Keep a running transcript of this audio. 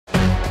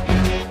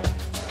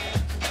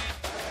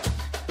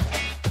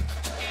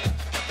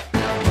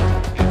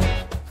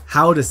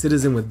How to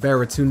Citizen with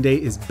Baratunde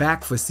is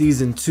back for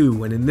season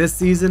 2, and in this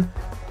season,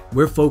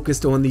 we're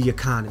focused on the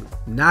economy.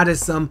 Not as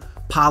some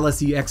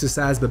policy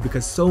exercise, but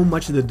because so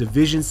much of the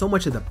division, so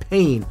much of the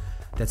pain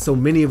that so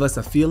many of us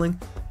are feeling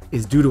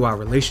is due to our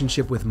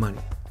relationship with money.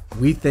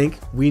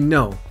 We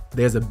know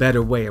there's a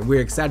better way, and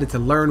we're excited to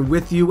learn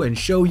with you and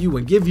show you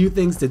and give you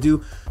things to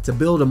do to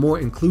build a more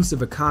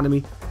inclusive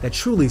economy that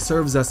truly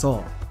serves us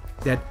all,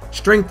 that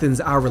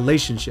strengthens our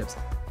relationships,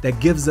 that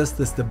gives us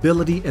the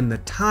stability and the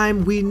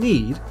time we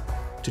need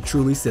to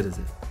truly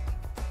citizen.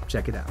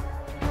 Check it out.